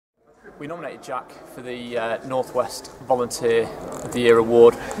We nominated Jack for the North West Volunteer of the Year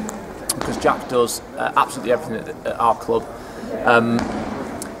award because Jack does absolutely everything at our club.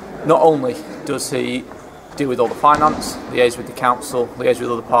 Not only does he deal with all the finance, liaise with the council, liaise with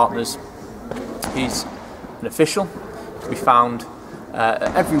other partners, he's an official. He can be found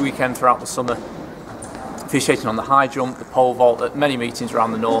every weekend throughout the summer, officiating on the high jump, the pole vault, at many meetings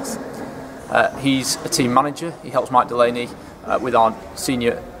around the north. He's a team manager. He helps Mike Delaney with our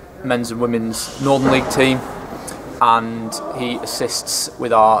senior men's and women's Northern League team, and he assists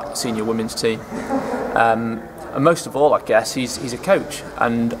with our senior women's team. And most of all, I guess, he's a coach,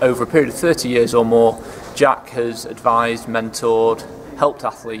 and over a period of 30 years or more, Jack has advised, mentored, helped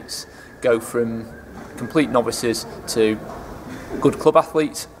athletes go from complete novices to good club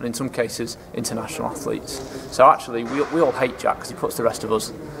athletes, and in some cases international athletes. So actually we all hate Jack because he puts the rest of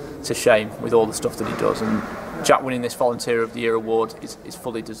us to shame with all the stuff that he does, and Jack winning this Volunteer of the Year award is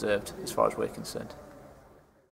fully deserved as far as we're concerned.